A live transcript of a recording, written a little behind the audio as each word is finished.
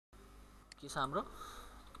के छ हाम्रो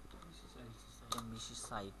एमबीसी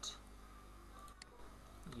साइट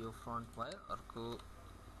यो फ्रन्ट भयो अर्को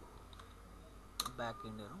ब्याक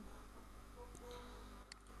एन्ड हेरौँ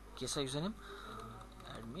के छ युजर नेम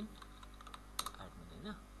एडमिन हैन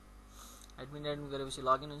एडमिन गरेपछि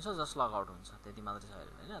लगइन हुन्छ जस्ट लग आउट हुन्छ त्यति मात्रै छ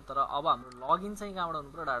अहिले हैन तर अब हाम्रो लगइन चाहिँ कहाँबाट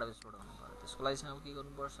हुनु पर्यो डाटाबेसबाट हुनु पर्यो त्यसको लागि चाहिँ अब के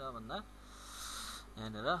गर्नुपर्छ भन्दा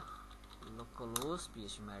यहाँनिर लोकल होस्ट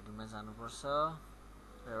PHP मा एडमिनमा जानुपर्छ र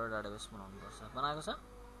एउटा डाटाबेस बनाउनु पर्छ बनाएको छ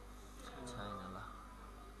छैन ल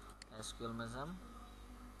SQL मा जाम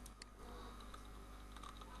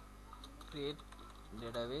create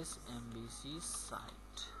database MVC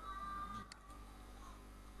site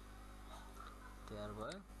तयार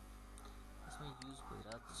भयो यसमा युज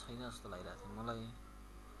भइरहेको छैन जस्तो लागिरहेको थियो मलाई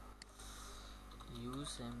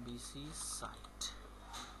use MVC site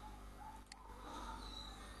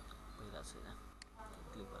भइरहेको छैन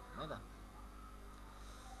क्लिक गर्नु है त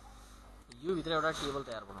यो भित्र एउटा टेबल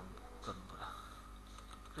तयार बनाउनु गर्नु पर्यो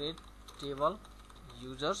create table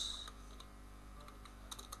users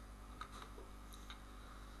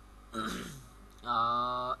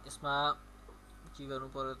यसमा के गर्नु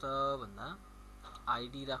पर्यो त भन्दा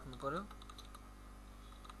आईडी राख्नु पर्यो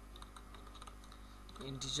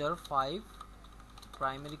इन्टिजर 5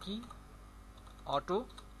 प्राइमरी की अटो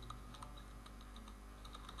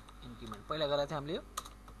इन्क्रिमेन्ट पहिला गरेको थियो हामीले यो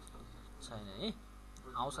छैन है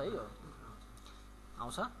आउँछ है यो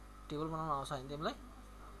आउँछ टेबल बनाउन आउँछ हैन तिमीलाई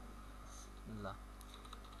ल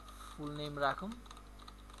फुल नेम राखौं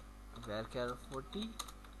varchar 40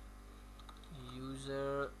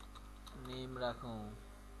 user name राखौं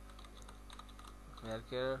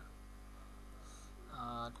varchar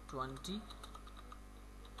 20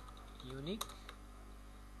 unique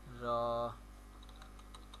र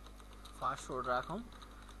पासवर्ड राखौं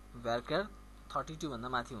varchar 32 भन्दा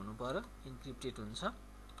माथि हुनु पर्यो इन्क्रिप्टेड हुन्छ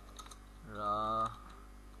र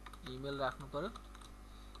इमेल राख्नु पर्यो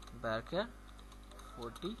varchar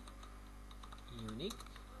 40 unique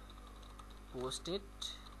posted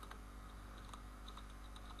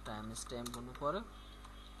time stamp हुनु पर्यो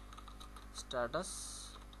स्टेटस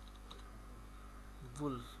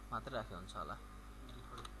बुल मात्र राखे हुन्छ होला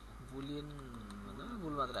बुलियन भन्दा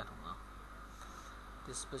बुल मात्र राखौं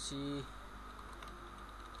त्यसपछि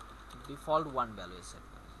डिफल्ट 1 भ्यालु सेट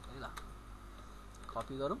गरौँ है ल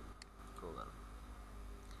कपी गरौँ गो गरौँ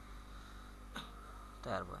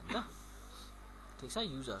तयार भयो नि त ठीक छ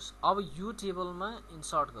युजर्स अब यो टेबलमा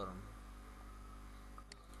इन्सर्ट गरौँ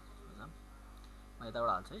म यताबाट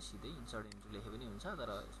हाल्छु है सिधै इन्सर्ट इन्टु लेखे पनि हुन्छ तर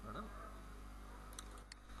यसबाट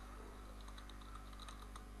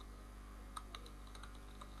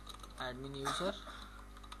admin user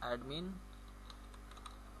admin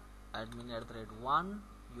 @1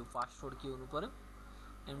 यो पासवर्ड के हुनु पर्यो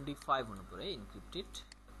md5 हुनु पर्यो है इन्क्रिप्टेड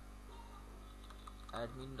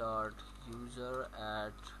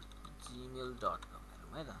admin.user@gmail.com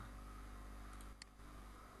हेरौँ है त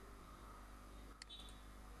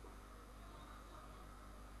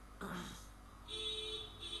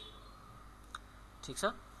ठीक छ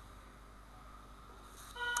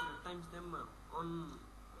time stamp on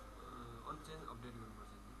change update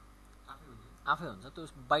गर्नुपर्छ आफै हुन्छ त्यो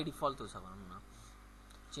बाइ डिफल्ट त्यो छ भनौं न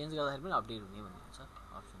चेन्ज गर्दाखेरि पनि अपडेट हुने भन्ने हुन्छ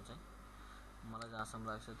अप्सन चाहिँ मलाई जहाँसम्म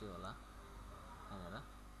लाग्छ त्यो होला हैन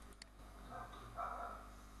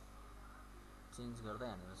चेन्ज गर्दै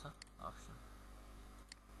यहाँनिर छ अप्सन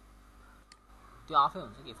त्यो आफै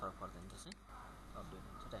हुन्छ के फरक पर्दैन त्यसै अपडेट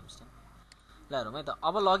हुन्छ टाइम स्टैम्प ल हेरौँ है त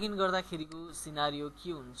अब लगइन गर्दाखेरिको सिनारियो के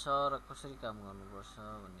हुन्छ र कसरी काम गर्नुपर्छ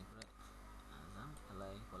भन्ने कुरा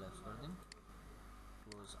यसलाई कोल्याप्स गर्दिन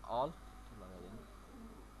क्लोज अल लगाइदिन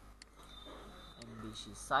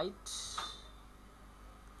एमबीसी साइट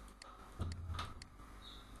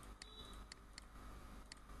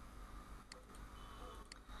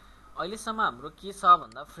अहिलेसम्म हाम्रो के छ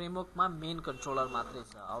भन्दा फ्रेमवर्कमा मेन कन्ट्रोलर मात्रै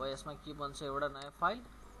छ अब यसमा के बन्छ एउटा नयाँ फाइल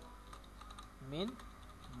मेन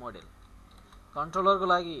मोडेल कन्ट्रोलरको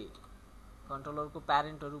लागि कन्ट्रोलरको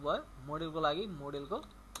प्यारेन्टहरु भयो मोडेलको लागि मोडेलको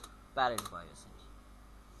प्यारेन्ट भयो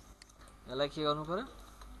यसलाई के गर्नु पर्यो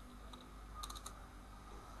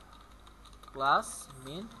क्लास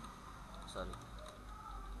मेन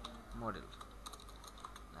मोडेल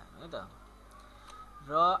है त र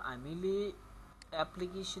हामीले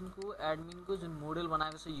एप्लिकेसनको एडमिनको जुन मोडेल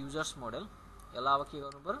बनाएको छ युजर्स मोडेल यसलाई अब के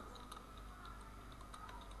गर्नु पर्यो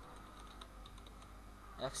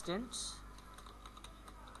एक्सटेन्ड्स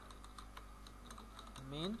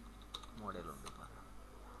मेन मोडेल हुनु पर्यो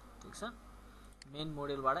ठीक छ मेन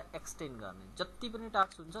मोडेलबाट एक्सटेन्ड गर्ने जति पनि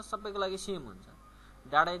टास्क हुन्छ सबैको लागि सेम हुन्छ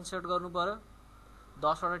डाटा इन्सर्ट गर्नु पर्यो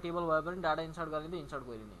 10 वटा टेबल भए पनि डाटा इन्सर्ट गर्ने त इन्सर्ट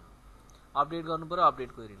गरिने हो अपडेट गर्नु पर्यो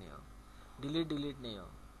अपडेट गरिने हो डिलिट नै हो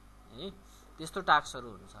है। त्यस्तो टास्कहरु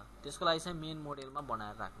हुन्छ, त्यसको लागि चाहिँ मेन मोडेलमा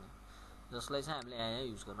बनाएर राख्ने, जसलाई चाहिँ हामीले यहाँ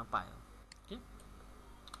युज गर्न पायौं। ओके,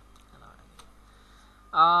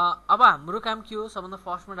 अब हाम्रो काम के हो, सबभन्दा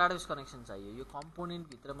फर्स्टमा डाटाबेस कनेक्सन चाहियो। यो कम्पोनेन्ट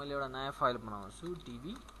भित्र मैले एउटा नयाँ फाइल बनाउँछु,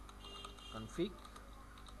 db.config.php,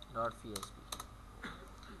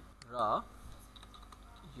 र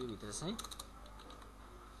यो भित्र चाहिँ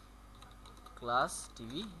क्लास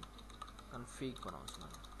db config बनाउँछु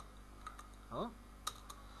मैले हो।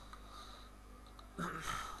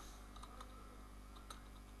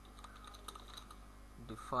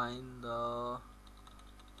 define the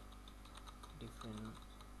different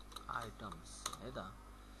items है त।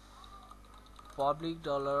 public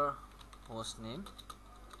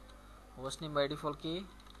 $hostname by default के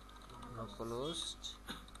localhost,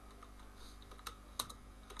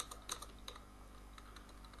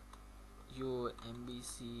 यो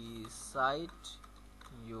MVC site,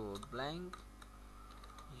 यो blank,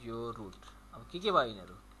 यो root। अब के भयो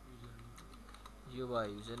यिनीहरु, यो भयो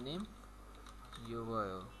युजर नेम, यो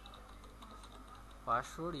भयो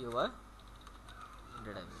पासवर्ड, यो भयो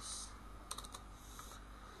डेटाबेस।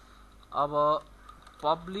 अब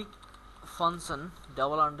पब्लिक फंक्शन $_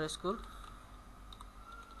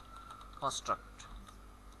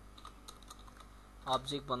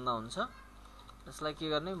 अब्जेक्ट बन्दा हुन्छ। यसलाई के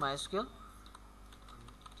गर्ने, MySQL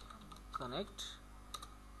connect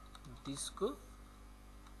दिसको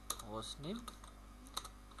host name,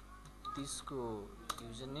 दिसको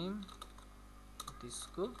user name,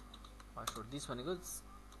 दिसको password, this भनेको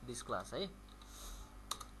दिस क्लास है,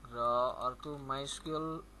 र अर्को MySQL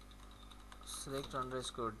select _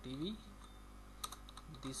 db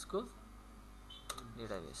दिसको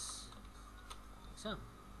डेटाबेस। ठीक छ,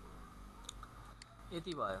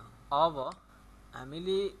 यति भयो। अब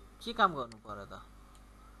हामीले के काम गर्नु पर्यो त,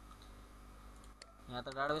 यहाँ त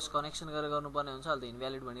डाटाबेस कनेक्सन गरेर गर्नुपर्ने हुन्छ, अहिले त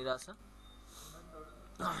इनभ्यालिड भनिरहेछ।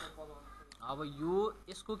 अब यो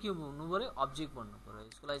यसको के हुनु पर्यो, अब्जेक्ट बन्नु पर्यो।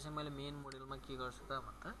 यसको लागि चाहिँ मैले मेन मोडेलमा के गर्छु त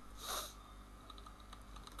भन्दा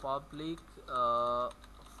पब्लिक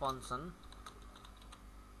फंक्शन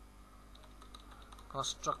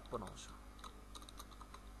कन्स्ट्रक्ट बनाउँछु।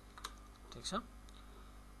 ठीक छ,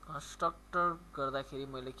 कन्स्ट्रक्टर गर्दाखेरि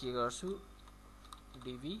मैले के गर्छु,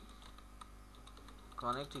 db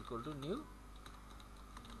connect = new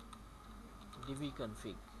db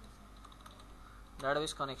config,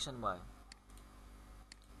 database connection भयो।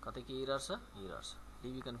 कतै के एरर छ,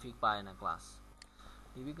 db config पाएन क्लास।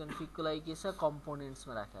 db config को लागि के छ, कम्पोनेन्ट्स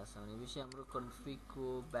मा राखेको छ भनेपछि हाम्रो config को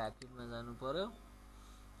ब्याकएन्ड मा जानु पर्यो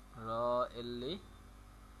र यसले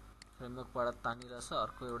फ्रेमवर्क बाट तानिरहेछ।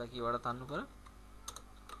 अर्को एउटा केबाट तान्नु पर्यो,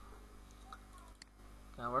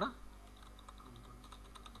 कहाँबाट,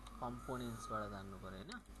 कम्पोनेन्ट्स बाट तान्नु पर्यो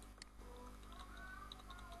हैन।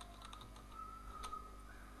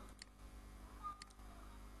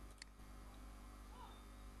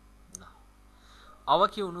 अब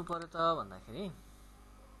के हुनु पर्यो त भन्दाखेरि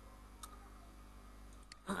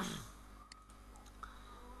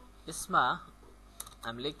यसमा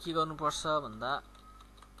हामीले के गर्नुपर्छ भन्दा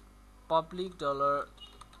पब्लिक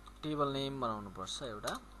 $टेबल नेम बनाउनु पर्छ,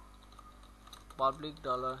 एउटा पब्लिक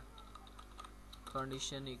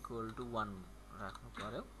 $condition = 1 राख्नु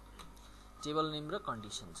पर्यो। टेबल नेम र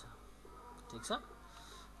कन्डिसन छ। ठीक छ,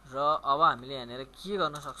 र अब हामीले यहाँनेर के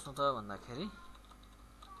गर्न सक्छौं त भन्दाखेरि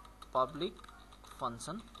पब्लिक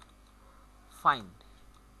फंक्शन फाइन्ड,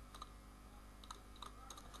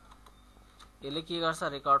 यसले के गर्छ,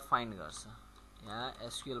 रेकर्ड फाइन्ड गर्छ। यहाँ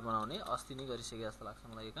एसक्यूएल बनाउने अस्ति नै गरिसके जस्तो लाग्छ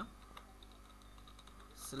मलाई यो काम।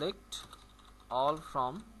 select all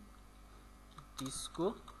from disco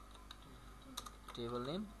table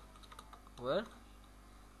name where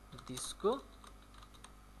disco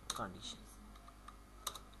condition,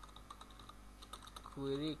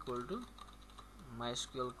 query =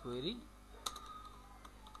 MySQL query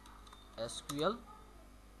SQL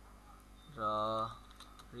र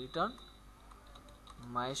return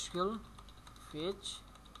MySQL fetch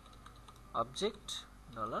object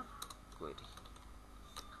 $query।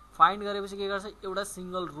 Find गरेपछि के गर्छ, एउटा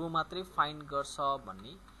सिंगल रो मात्रै फाइन्ड गर्छ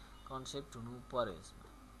भन्ने कन्सेप्ट हुनु पर्यो यसमा।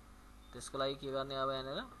 त्यसको लागि के गर्ने, अब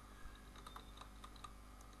यहाँनेर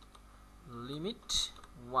लिमिट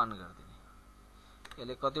 1 गर्दिने।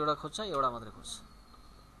 यसले कतिवटा खोज्छ, एउटा मात्रै खोज्छ।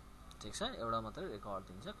 ठीक छ, एउटा मात्रै रेकर्ड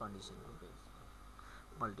दिन्छ, कन्डिसनको बेस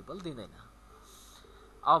मल्टिपल दिँदैन।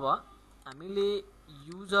 अब हामीले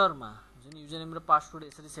युजरमा जुन युजर नेम र पासवर्ड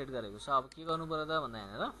यसरी सेट गरेको छ, अब के गर्नु पर्यो त भन्दा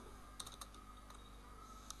यहाँनेर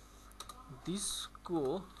दिसको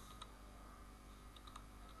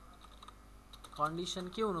कन्डिसन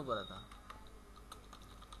के हुनु पर्यो त,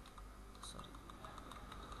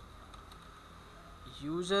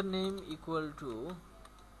 user name equal to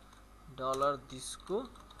dollar दिसको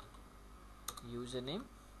user name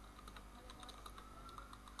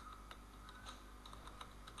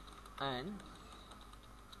and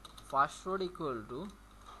password equal to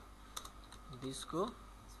दिसको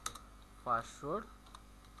password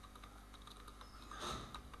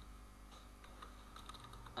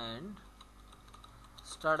and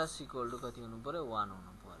status equal to कति हुनु पर्यो 1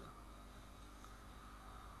 हुनु पर्यो।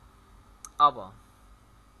 अब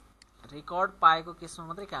रेकर्ड पाएको केसमा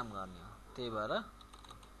मात्रै काम गर्ने हो, त्यही भएर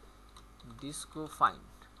दिसको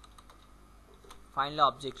फाइन्डले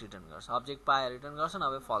अब्जेक्ट रिटर्न गर्छ, अब्जेक्ट पाए रिटर्न गर्छ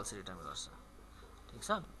नभए फल्स रिटर्न गर्छ। ठीक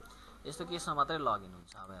छ, यस्तो केसमा मात्रै लगइन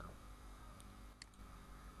हुन्छ। अब हेरौँ,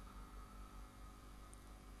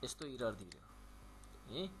 यस्तो इरर दियो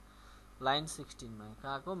है लाइन 16 मा,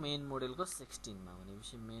 कहाँको मेन मोडेलको 16 मा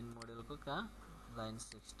भनेपछि मेन मोडेलको कहाँ लाइन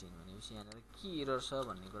 16 भनेपछि यहाँनिर के इरर छ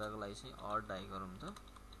भन्ने कुराको लागि चाहिँ अर डाइ गरौँ त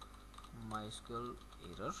माइस्क्युल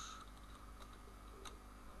error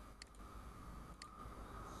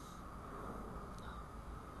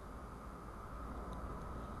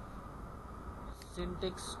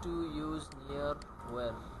syntax to use near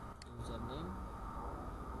where username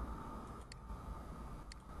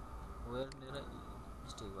where Ner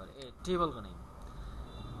mistake गरे टेबल को नेम।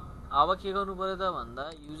 अब के गर्नु पर्यो त भन्दा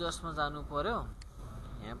युजर्समा जानु पर्यो,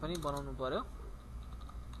 यहाँ पनि बनाउनु पर्यो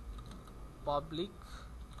पब्लिक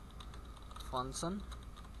फंक्शन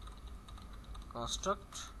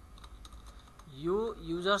कन्स्ट्रक्ट। यो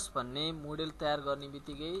युजर्स भन्ने मोडेल तयार गर्ने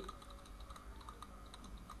बित्तिकै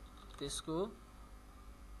त्यसको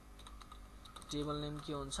टेबल नेम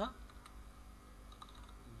के हुन्छ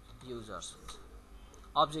युजर्स हुन्छ,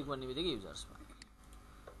 अब्जेक्ट बन्ने बित्तिकै युजर्स भयो।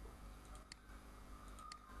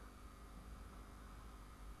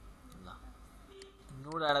 ल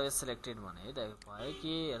नो डाटाबेस सिलेक्टेड भने है त भयो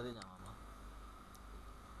के हेर्दै जाउँ।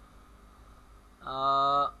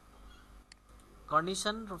 अब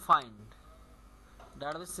कन्डिसन र फाइन्ड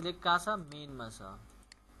डाटाबेस सिलेक्ट कहाँ छ मेनमा छ,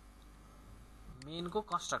 मेनको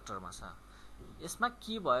कन्स्ट्रक्टरमा छ। यसमा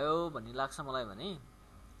के भयो भन्ने लाग्छ मलाई भने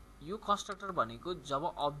यो कन्स्ट्रक्टर भनेको जब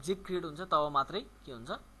अब्जेक्ट क्रिएट हुन्छ तब मात्रै के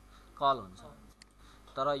हुन्छ कल हुन्छ,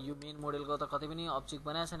 तर यो मेन मोडेलको त कतै पनि अब्जेक्ट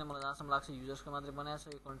बनाएको छैन मलाई जहाँसम्म लाग्छ, युजर्सको मात्रै बनाएको छ,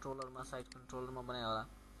 यो कन्ट्रोलरमा साइड कन्ट्रोलरमा बनायो होला,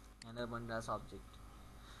 यहाँनिर बनिरहेको छ अब्जेक्ट।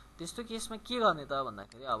 त्यस्तो केसमा के गर्ने त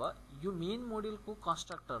भन्दाखेरि अब यो मेन मोडेलको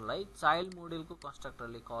कन्स्ट्रक्टरलाई चाइल्ड मोडेलको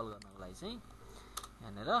कन्स्ट्रक्टरले कल गर्नको लागि चाहिँ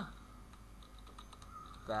यहाँनिर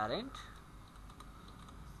प्यारेन्ट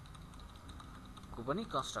को पनि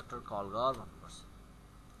कन्स्ट्रक्टर कल गर भन्नुपर्छ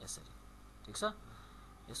यसरी। ठीक छ,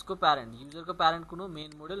 यसको प्यारेन्ट युजरको प्यारेन्ट कुन हो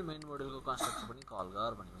मेन मोडेलको कन्स्ट्रक्टर पनि कल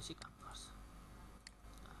गर भनेपछि काम गर्छ।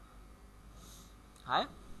 हाय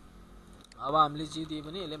अब हामीले जे दिए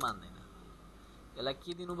पनि यसले मान्दैन, यसलाई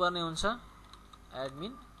के दिनुपर्ने हुन्छ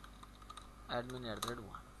एडमिन @1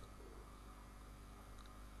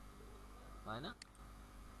 हैन,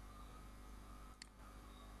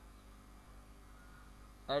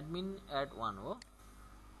 एडमिन @1 हो,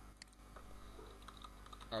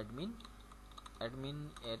 एडमिन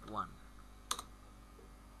 @1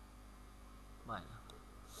 भएन,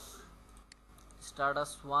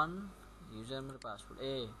 स्ट्याटस 1 युजर मेरो पासवर्ड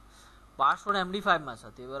पासवर्ड MD5 मा छ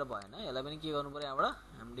त्यही भएर भएन, यसलाई पनि के गर्नु पर्यो यहाँबाट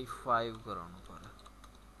MD5 गराउनु पर्यो।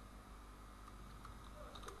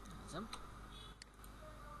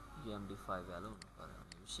 यो MD5 भ्यालु हुनु पर्यो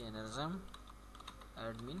भनेपछि यहाँनिर चाहिँ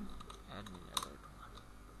एडमिन MD5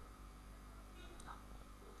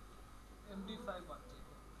 भन्छ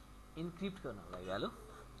इन्क्रिप्ट गर्नको लागि भ्यालु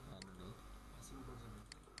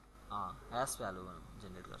ह्यास भ्यालु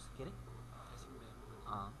जेनेरेट गर्छ के अरे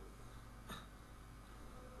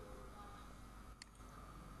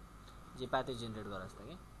जे पाते जेनेरेट गरास् त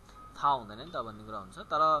के थाहा हुँदैन नि त भन्ने कुरा हुन्छ।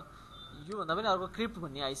 तर यो भन्दा पनि अर्को क्रिप्ट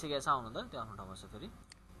भन्ने आइसकेको छ आउनु त त्यो आफ्नो ठाउँमा छ फेरि।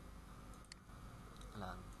 ल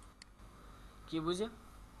के बुझ्यो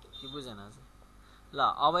के बुझेन चाहिँ ल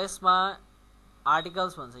अब यसमा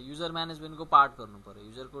आर्टिकल्स भन्छ युजर म्यानेजमेन्टको पार्ट गर्नु पर्यो,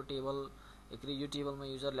 युजरको टेबल एकरी यो टेबलमा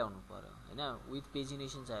युजर ल्याउनु पर्यो हैन, विथ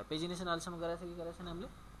पेजिनेसन चाहियो। पेजिनेसन अहिलेसम्म गराएको छ कि गराएको छैन हामीले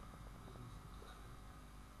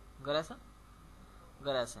गराएको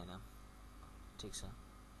छैन ठिक छ,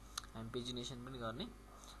 हामी पेजिनेसन पनि गर्ने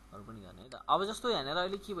अरु पनि गर्ने है त। अब जस्तो यहाँनिर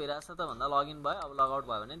अहिले के भइरहेछ त भन्दा लगइन भयो अब लगआउट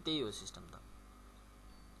भयो भने त्यही हो सिस्टम त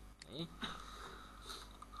है।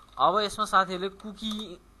 अब यसमा साथीहरुले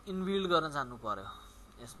कुकी इनबिल्ड गर्न जान्नु पर्यो,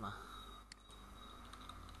 यसमा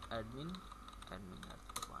एडमिन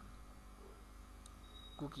 @1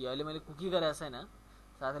 कुकी अहिले मैले कुकी गरेको छैन,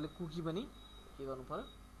 साथीहरुले कुकी पनि के गर्नु पर्यो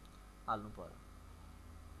हाल्नु पर्यो।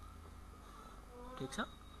 ठीक छ,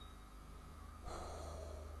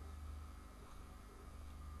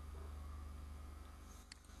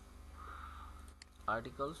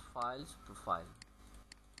 आर्टिकल्स फाइल्स प्रोफाइल।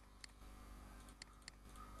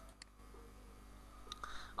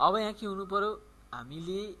 अब यहाँ के हुनु पर्यो,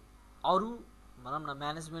 हामीले अरु भनौं न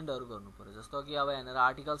म्यानेजमेन्टहरु गर्नु पर्यो। जस्तो कि अब यहाँनिर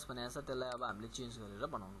आर्टिकल्स भनेको छ, त्यसलाई अब हामीले चेन्ज गरेर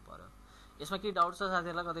बनाउनु पर्यो। यसमा के डाउट छ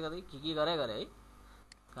साथीहरुलाई? कतै कतै के गरे है,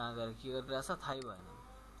 कहाँ गरे के गरिरहेछ थाहै भएन।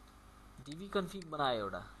 डीबी कन्फिग बनायो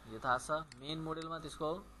एउटा, यो थाहा छ। मेन मोडेलमा त्यसको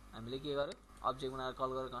हामीले के गर्यो, अब्जेक्ट बनाएर कल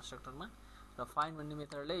गर्यो कन्स्ट्रक्टरमा, र फाइन्ड भन्ने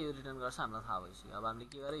मेथडले यो रिटर्न गर्छ, हामीलाई थाहा भइसक्यो। अब हामीले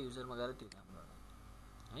के गर्यो, युजरमा गएर त्यो काम गर्यो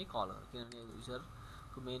है, कल गर्यो, किनभने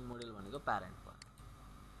युजरको मेन मोडेल भनेको प्यारेन्ट भयो।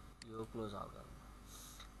 यो क्लोज आउट गर्नु।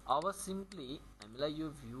 अब सिम्पली हामीलाई यो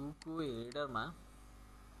भ्यूको हेडरमा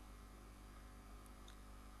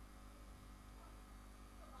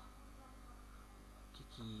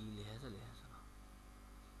के लेखेछ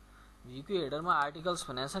भ्यूको हेडरमा आर्टिकल्स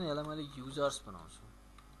भनेको छ नि, यसलाई मैले युजर्स बनाउँछु।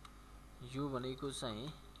 यो भनेको चाहिँ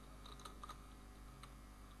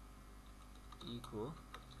इको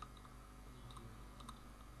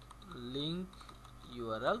लिंक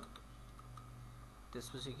यूआरएल,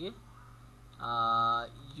 त्यसपछि के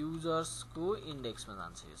युजर्स को इंडेक्स में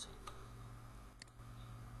जान्छ। यो चाहिँ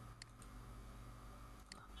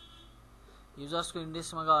युजर्स को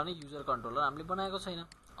इंडेक्स में गयो भने युजर कन्ट्रोलर हामीले बनाएको छैन।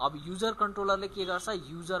 अब युजर कन्ट्रोलरले के गर्छ,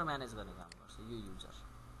 युजर म्यानेज गर्ने काम गर्छ। यो युजर,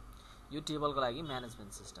 यो टेबलको लागि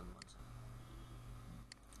म्यानेजमेन्ट सिस्टम भन्छ,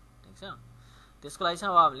 ठीक छ। त्यसको लागि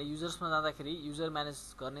चाहिँ अब हामीले युजर्समा जाँदाखेरि युजर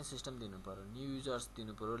म्यानेज गर्ने सिस्टम दिनु पर्यो, न्यू युजर्स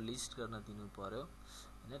दिनु पर्यो, लिस्ट गर्न दिनु पर्यो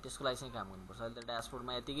हैन। त्यसको लागि चाहिँ काम गर्नुपर्छ। अहिले त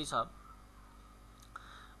ड्याशबोर्डमा यतिकै छ।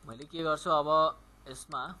 मैले के गर्छु, अब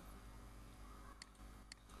यसमा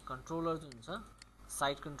कन्ट्रोलर जुन छ,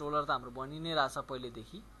 साइट कन्ट्रोलर त हाम्रो बनि नै रहेछ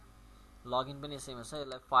पहिलेदेखि। लगइन पनि यसैमा छ।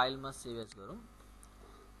 यसलाई फाइलमा सेभ एज गरौँ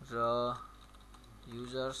र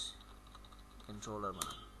युजर्स कन्ट्रोलर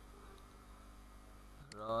बनाऊ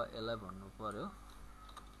र यसलाई भन्नु पर्यो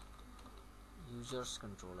युजर्स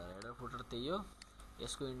कन्ट्रोलर। हेडर फुटर त्यही हो।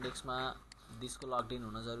 यसको इन्डेक्समा दिसको लग्ड इन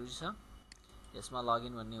हुन जरुरी छ। यसमा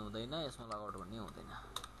लगइन भन्ने हुँदैन, यसमा लगआउट भन्ने हुँदैन,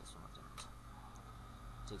 त्यसमा मात्र हुन्छ,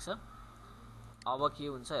 ठीक छ। अब के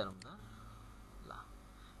हुन्छ हेरौँ त। ल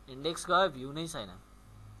इन्डेक्स गयो, भ्यू नै छैन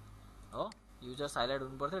हो। युजर्स हाइलाइट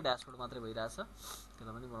हुनु पर्थ्यो, ड्याशबोर्ड मात्रै भइरहेछ,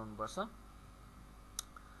 त्यसलाई पनि बनाउनु पर्छ।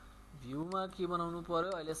 भ्यूमा के बनाउनु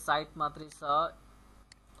पर्यो, अहिले साइट मात्रै छ।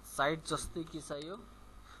 साइट जस्तै के चाहियो,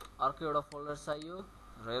 अर्को एउटा फोल्डर चाहियो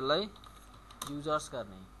र यसलाई युजर्स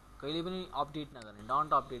गर्ने, कहिले पनि अपडेट नगर्ने,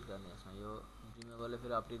 डन्ट अपडेट गर्ने। यसमा यो रिमेम्बरले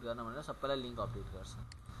फेरि अपडेट गर्न भनेर सबैलाई लिंक अपडेट गर्छ।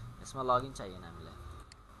 यसमा लगइन चाहिएन हामीलाई,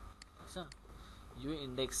 ठीक छ। यो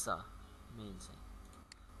इन्डेक्स छ मेन चाहिँ।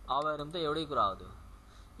 अब हेरौँ त, एउटै कुरा हो त्यो।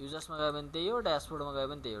 युजर्समा गयो भने त्यही हो, ड्याशबोर्डमा गयो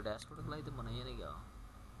भने त्यही हो। ड्याशबोर्डको लागि त बनाइए नै क्या हो,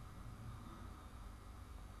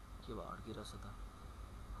 के भयो अड्किरहेछ त।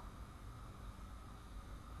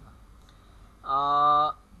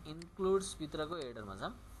 इन्क्लुड्स भित्रको हेडरमा छ।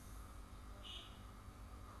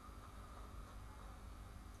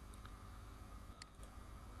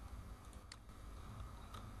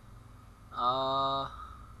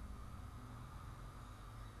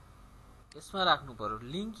 यसमा राख्नु पर्यो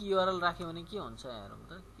लिंक यूआरएल। राख्यो भने के हुन्छ हेरौँ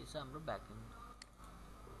त, के छ हाम्रो ब्याकएन्ड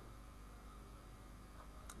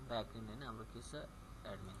हैन, हाम्रो के छ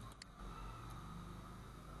एडमिन।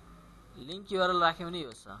 लिंक यूआरएल राख्यो भने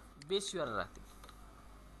यो छ। बेस यूआरएल राख्दियौ,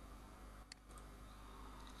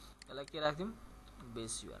 यसलाई के राख्दियौ,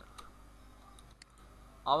 बेस यूआरएल।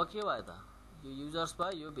 अब के भयो त, यो युजर्स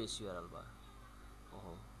भयो, यो बेस यूआरएल भयो।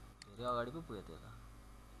 ओहो, धेरै अगाडि पो पुग्यो त्यो त।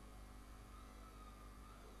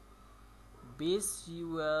 बेस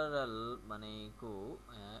यूआरएल भनेको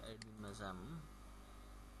एडमिनमा जाम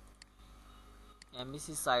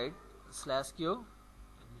एमबीसी साइट स्लैश के हो,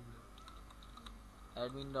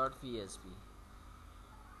 admin.php।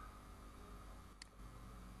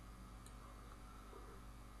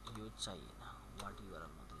 यो चाहिएन, वाट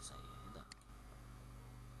यूआरएल मात्रै चाहियो है त।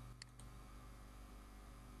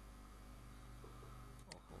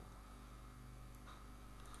 ओहो,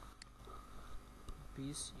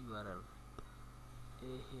 बेस यूआरएल।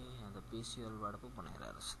 एहे, यहाँ त बेस यूआरएलबाट पो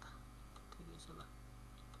बनाइरहेको रहेछ त। ठिकै छ ल,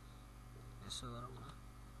 यसो गरौँ न।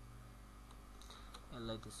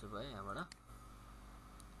 यसलाई त्यसो भए यहाँबाट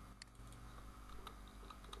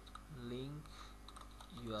लिंक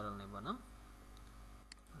यूआरएल नै बनाऊ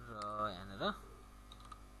र यहाँनिर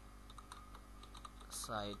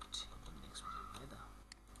साइट इन्डेक्स बनाऊ है त।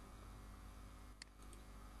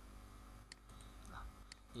 ल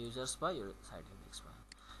युजर्स भयो, यो साइट इन्डेक्स भयो।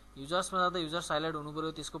 युजर्समा जाँदा युजर्स हाइलाइट हुनु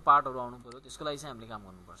पर्यो, त्यसको पार्टहरु आउनु पर्यो। त्यसको लागि चाहिँ हामीले काम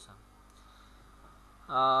गर्नुपर्छ।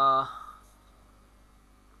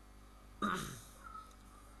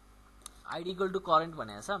 आइडी इक्वल टु करेन्ट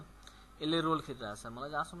भनेको छ। यसले रोल खेलिरहेछ। मलाई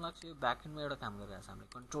जहाँसम्म लाग्छ यो ब्याकएन्डमा एउटा काम गरिरहेछ, हामीले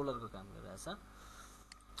कन्ट्रोलरको काम गरिरहेछ।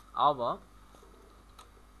 अब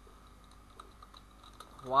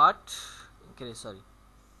वाट के अरे sorry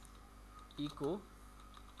eco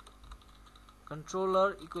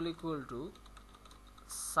controller equal to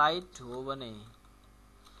site हो भने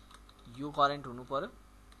यो करेन्ट हुनु पर्यो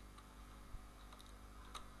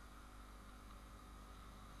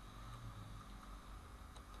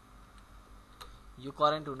यो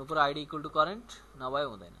करेन्ट हुनु पर्यो आईडी इक्वल टु करेन्ट नभए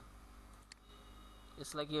हुँदैन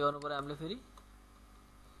यसलाई के गर्नु पर्यो हामीले फेरि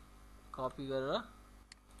कपी गरेर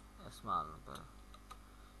यसमा हाल्नु पर्यो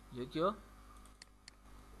यो के हो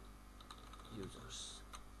युजर्स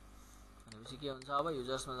भनेपछि के हुन्छ अब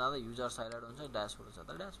युजर्समा जाँदा युजर्स हाइलाइट हुन्छ ड्यासबोर्ड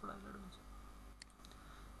जाँदा ड्यासबोर्ड हाइलाइट हुन्छ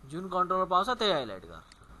जुन कन्ट्रोलर पाउँछ त्यही हाइलाइट गर्छ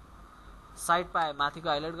साइट पाए माथिको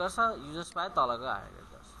हाइलाइट गर्छ युजर्स पाए तलको हाइलाइट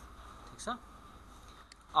गर्छ ठीक छ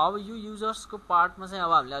अब यो युजर्सको पार्टमा चाहिँ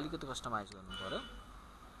अब हामीले अलिकति कस्टमाइज गर्नु पर्यो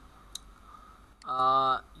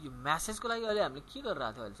यो म्यासेजको लागि अहिले हामीले के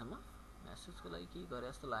गरिरहेको थियो अहिलेसम्म म्यासेजको लागि के गरे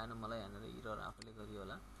जस्तो लागेन मलाई यहाँनिर इरर आफूले गरियो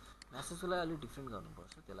होला म्यासेजको लागि अलिक डिफ्रेन्ट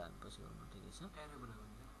गर्नुपर्छ त्यसलाई हामी पछि गर्नु ठिकै छ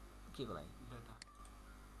के को लागि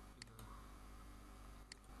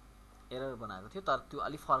एरर बनाएको थियो तर त्यो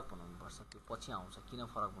अलिक फरक बनाउनुपर्छ त्यो पछि आउँछ किन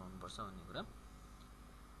फरक बनाउनुपर्छ भन्ने कुरा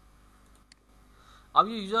अब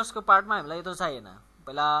यो युजर्सको पार्टमा हामीलाई यो त चाहिएन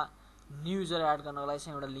पहिला न्यू युजर एड गर्नको लागि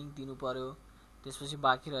चाहिँ एउटा लिङ्क दिनु पर्यो त्यसपछि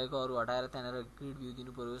बाँकी रहेको अरू हटाएर त्यहाँनिर ग्रिड भ्यू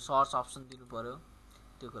दिनु पर्यो सर्च अप्सन दिनु पर्यो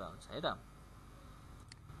त्यो कुरा हुन्छ है त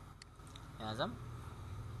यहाँ जाऊँ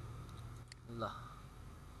ल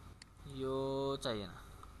यो चाहिएन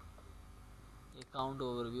एकाउन्ट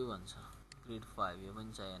ओभरभ्यू भन्छ ग्रिड 5 यो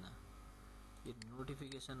पनि चाहिएन यो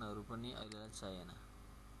नोटिफिकेसनहरू पनि अहिलेलाई चाहिएन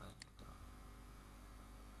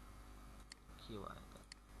के भयो त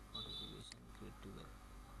नोटिफिकेसन ग्रिड टुगेदर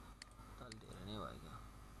तल धेरै नै भयो क्या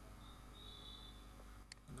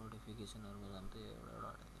नोटिफिकेसनहरुमा जाम त एउटा एउटा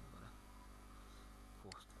हटाइदिनु पर्यो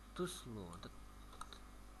कस्तो स्लो हो त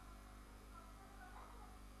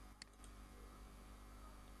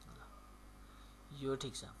यो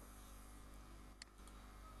ठीक छ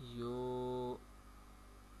यो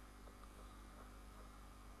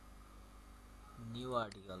न्यू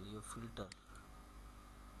आर्टिकल यो फिल्टर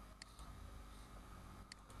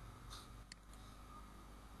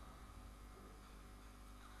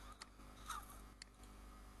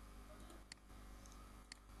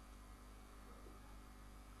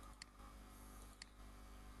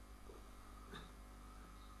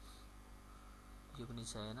यो पनि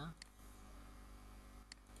छैन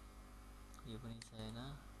यो पनि छैन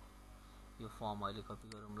यो फर्म अहिले कपी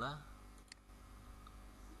गरौँला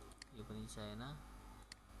यो पनि छैन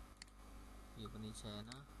यो पनि छैन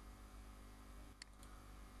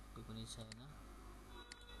यो पनि छैन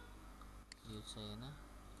यो छैन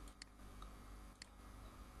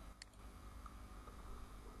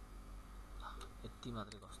यति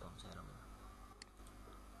मात्रै कस्तो हुन्छ हेरौँ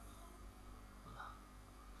ल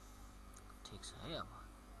ठीक छ है अब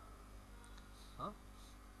हो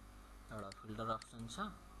एउटा फिल्टर अप्सन छ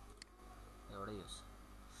एउटै यो छ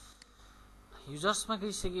युजर्समा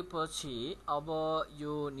गइसकेपछि अब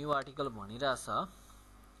यो न्यू आर्टिकल भनिरहेछ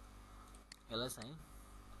यसलाई चाहिँ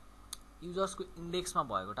युजर्सको इन्डेक्समा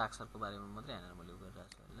भएको टास्कहरुको बारेमा मात्रै हेरेर मैले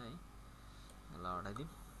गरिरहेछु हैन है ल हटाइदिम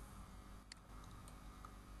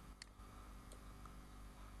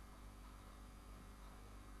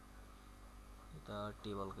यो त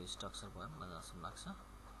टेबलको स्ट्रक्चर भयो मलाई जस्तो लाग्छ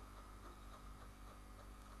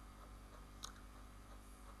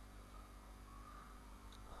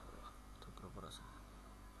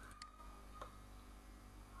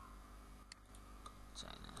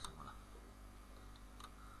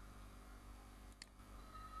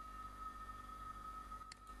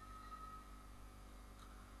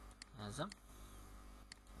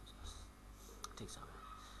ठीक छ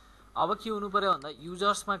अब के हुनु पर्यो भन्दा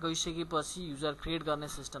युजर्समा गइसकेपछि युजर क्रिएट गर्ने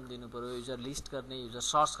सिस्टम दिनु पर्यो युजर लिस्ट गर्ने युजर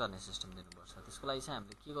सर्च गर्ने सिस्टम दिनुपर्छ त्यसको लागि चाहिँ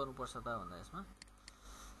हामीले के गर्नुपर्छ त भन्दा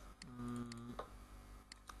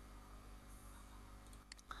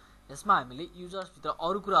यसमा हामीले युजर्स भित्र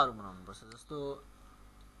अरु कुराहरु बनाउनु पर्छ जस्तो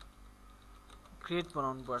क्रिएट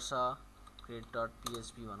बनाउनु पर्छ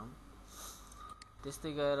create.php भनौं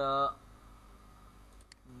त्यस्तै गएर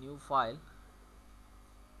न्यू फाइल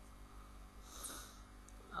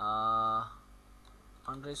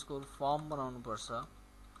underscore form बनाउनु पर्छ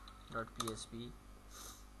 .php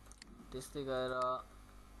त्यस्तै गएर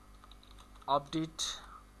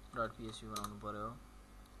update.php बनाउनु पर्यो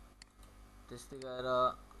त्यस्तै गएर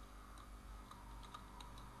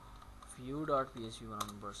view.php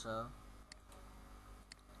बनाउनु पर्छ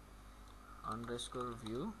underscore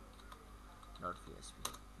view.php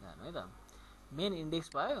जानु है त मेन इन्डेक्स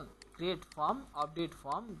भयो create form update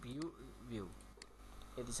form view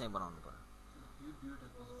यति चाहिँ बनाउनु पर्यो। view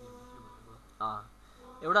dot PHP के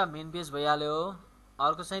भनेको एउटा मेन पेज भइहाल्यो,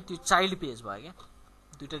 अर्को चाहिँ त्यो चाइल्ड पेज भयो क्या,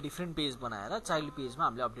 दुईटा डिफ्रेन्ट पेज बनाएर चाइल्ड पेजमा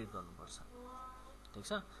हामीले अपडेट गर्नुपर्छ। ठिक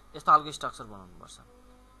छ, यस्तो खालको स्ट्रक्चर बनाउनुपर्छ।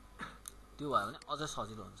 त्यो भयो भने अझ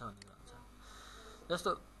सजिलो हुन्छ भन्ने भन्छ। जस्तो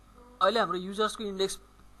अहिले हाम्रो युजर्सको इन्डेक्स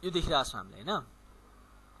यो देखिरहेको छौँ हामीले होइन।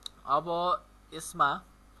 अब यसमा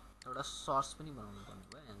एउटा सर्च पनि बनाउनु पर्ने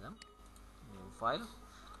भयो। यहाँ new file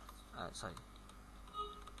sorry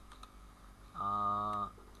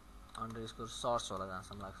underscore search होला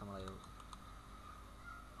जहाँसम्म लाग्छ मलाई यो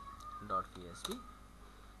 .php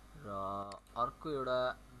र अर्को एउटा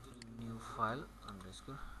न्यू फाइल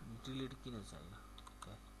अन्डरस्कोर डिलिट किन चाहियो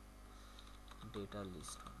डेटा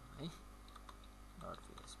लिस्ट है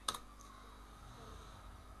 .php।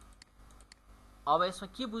 अब यसमा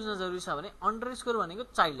के बुझ्न जरुरी छ भने अन्डरस्कोर भनेको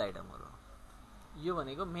चाइल्ड आइटमहरु हो, यो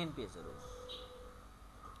भनेको मेन पेजहरु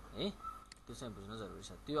है, त्यो चाहिँ बुझ्न जरुरी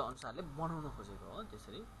छ। त्यो अनुसारले बनाउन खोजेको हो,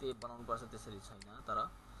 त्यसरी त्यही बनाउनु पर्छ, त्यसरी छैन तर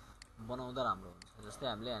बनाउँदा राम्रो हुन्छ। जस्तै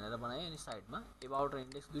हामीले हेरेर बनाए अनि साइडमा एबाउट र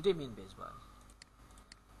इन्डेक्स दुईटै मेन पेज भयो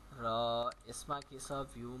र यसमा के छ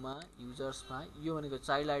भ्यूमा युजर्समा यो भनेको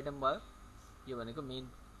चाइल्ड आइटम भयो, यो भनेको मेन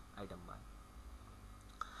आइटम भयो।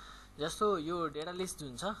 जस्तो यो डेटा लिस्ट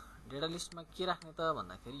जुन छ, डेटा लिस्टमा के राख्ने त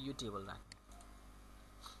भन्दाखेरि यो टेबल राख्ने,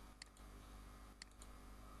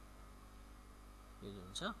 यो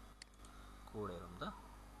जुन छ कोड हेरौँ त,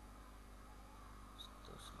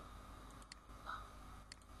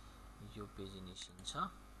 यो पेज इनिसन छ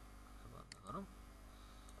बन्द गरौँ।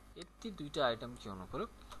 यति दुईटा आइटम के हुनु पर्यो,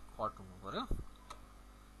 कट हुनु पर्यो।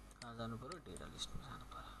 कहाँ जानु पर्यो, डेटा लिस्टमा जानु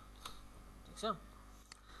पर्यो। ठीक छ,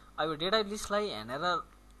 अब यो डेटा लिस्टलाई हेरेर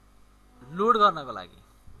लोड गर्नको लागि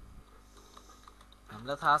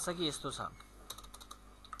हामीलाई थाहा छ कि यस्तो छ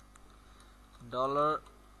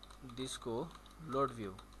 $disco लोड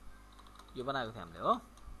भ्यू, यो बनाएको थियो हामीले हो।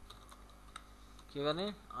 के गर्ने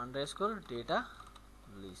अन्डरस्कोर डेटा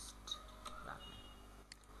लिस्ट राख्ने,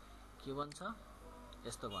 के भन्छ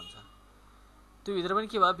यस्तो भन्छ। त्यो भित्र पनि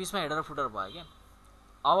के भयो, बीचमा हेडर फुटर भयो क्या।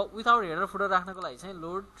 अब विदाउट हेडर फुटर राख्नको लागि चाहिँ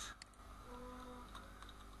लोड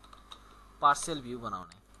पार्शियल भ्यू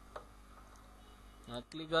बनाउने, यहाँ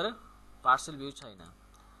क्लिक गर्यो पार्शियल भ्यू छैन,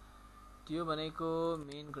 त्यो भनेको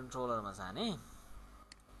मेन कन्ट्रोलरमा जाने।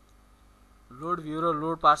 लोड भ्यू र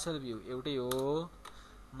लोड पार्शियल भ्यू एउटै हो,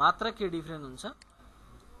 मात्र के डिफरेन्ट हुन्छ,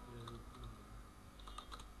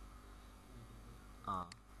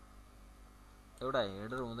 एउटा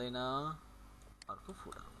हेडर हुँदैन अर्को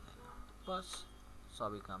फुटर हुँदैन, बस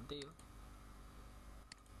सबै काम त्यही हो।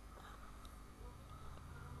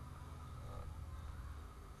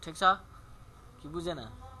 ठीक छ कि बुझेन?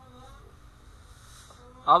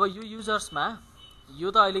 अब यो युजर्समा यो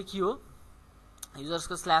त अहिले के हो,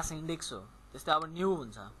 युजर्सको स्ल्यास इन्डेक्स हो। त्यस्तै अब न्यू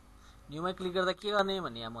हुन्छ, न्यूमा क्लिक गर्दा के गर्ने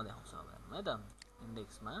भन्ने यहाँ म देखाउँछु अब है त।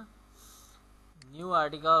 इन्डेक्समा न्यू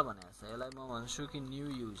आर्टिकल भनेको छ, यसलाई म भन्छु कि न्यू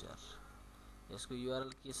युजर। यसको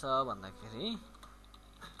युआरएल के छ भन्दाखेरि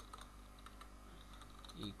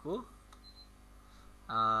इको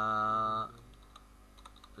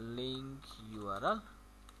लिंक युआरएल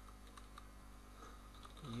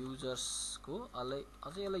युजर्सको अझै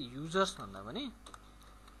यसलाई युजर्स भन्दा पनि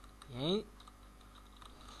यही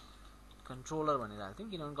कन्ट्रोलर भनिरहेको थियौँ,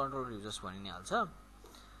 किनभने कन्ट्रोलर युजर्स भनि नै हाल्छ।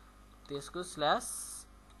 त्यसको स्ल्यास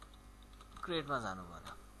क्रिएटमा जानु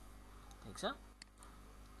पर्यो। ठीक छ,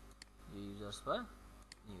 यो युजर्स भयो,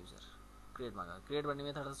 युजर क्रिएटमा गयो। क्रिएट भन्ने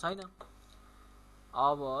मेथड त छैन।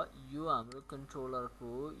 अब यो हाम्रो कन्ट्रोलरको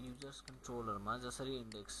युजर्स कन्ट्रोलरमा जसरी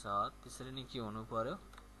इन्डेक्स छ त्यसरी नै के हुनु पर्यो,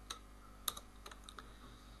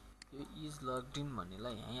 यो इज लग्ड इन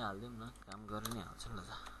भन्नेलाई यहीँ हाल्दिउँ न, काम गरि नै हाल्छ नि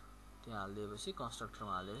त। त्यहाँ हालिदिएपछि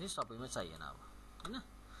कन्स्ट्रक्टरमा हालिदिएपछि सबैमा चाहिएन अब हैन,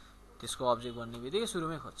 त्यसको अब्जेक्ट बन्ने बित्तिकै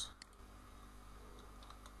सुरुमै खोज्छ।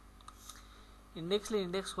 इन्डेक्सले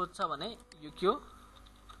इन्डेक्स खोज्छ भने यो के हो,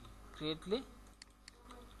 क्रिएटले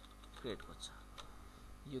क्रिएट खोज्छ,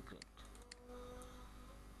 यो क्रिएट,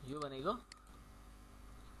 यो भनेको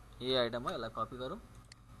यही आइटम हो। यसलाई कपी गरौँ,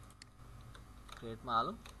 क्रिएटमा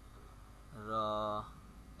हालौँ र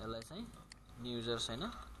यसलाई चाहिँ न्यू युजर्स हैन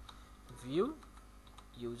भ्यू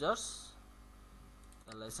युजर्स,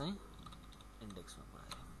 यसलाई चाहिँ इन्डेक्समा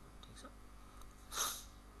पुर्यायो। ठीक छ,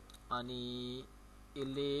 अनि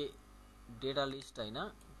यसले डेटा लिस्ट हैन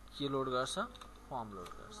के लोड गर्छ, फर्म लोड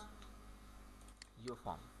गर्छ। यो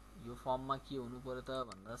फर्ममा के हुनु पर्यो त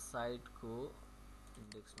भन्दा साइटको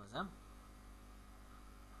इन्डेक्समा जाम,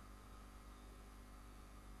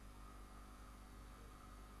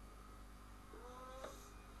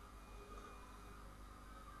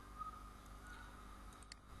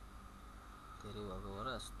 धेरै भएको भएर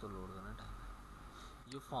यस्तो लोड गर्न टाइम।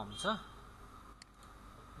 यो फर्म छ,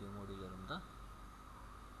 भ्यू मोड्युल हेरौँ त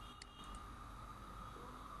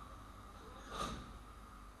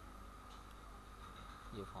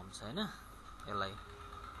यो फर्म छ हैन यसलाई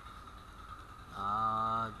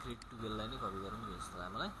ग्रिड टुवेललाई नै कपी गरौँ जस्तो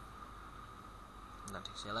लाग्यो मलाई ल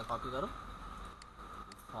ठिक छ यसलाई कपी गरौँ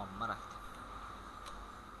फर्ममा राख्दै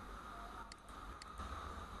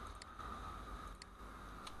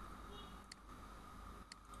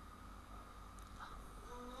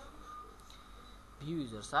भ्यू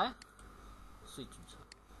युजर्स आयो स्विच हुन्छ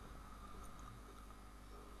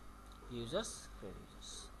युजर्स क्रिएट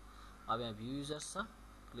युजर्स अब यहाँ भ्यू युजर्स छ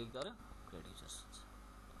क्लिक गर्यो क्रिएट युजर्स हुन्छ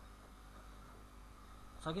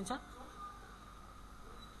सकिन्छ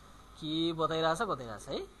के बताइरहेछ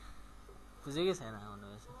है बुझेकै छैन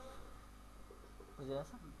भन्नुहोस्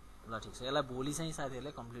बुझिरहेछ ल ठिक छ यसलाई भोलि चाहिँ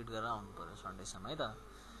साथीहरूले कम्प्लिट गरेर आउनु पर्यो सन्डेसम्म है त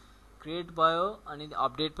क्रिएट भयो अनि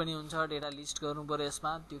अपडेट पनि हुन्छ डेटा लिस्ट गर्नु पर्यो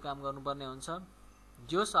यसमा त्यो काम गर्नुपर्ने हुन्छ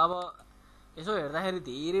जोस् अब यसो हेर्दाखेरि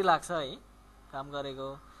धेरै लाग्छ है काम गरेको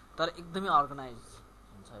तर एकदमै अर्गनाइज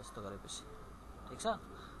हुन्छ यस्तो गरेपछि ठिक छ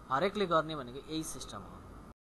हरेकले गर्ने भनेको यही सिस्टम हो